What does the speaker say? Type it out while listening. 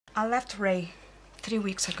I left Ray 3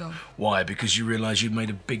 weeks ago. Why? Because you realised you'd made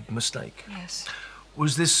a big mistake? Yes.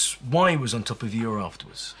 Was this why he was on top of you or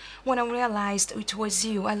afterwards? When I realized it was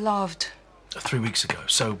you I loved. 3 weeks ago.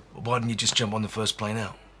 So why didn't you just jump on the first plane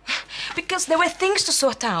out? Because there were things to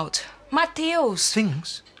sort out. Mateos.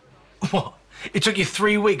 Things? What? It took you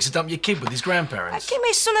 3 weeks to dump your kid with his grandparents? I came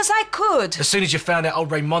as soon as I could. As soon as you found out old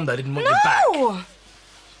Raymondo didn't want you back? No!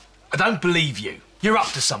 I don't believe you. You're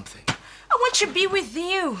up to something. I want to be with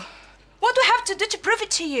you. What do I have to do to prove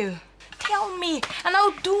it to you? Tell me, and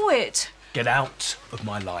I'll do it. Get out of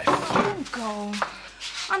my life. Don't go.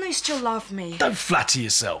 I know you still love me. Don't flatter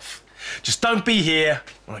yourself. Just don't be here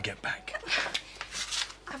when I get back.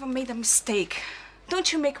 I haven't made a mistake.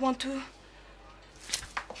 Don't you make one too?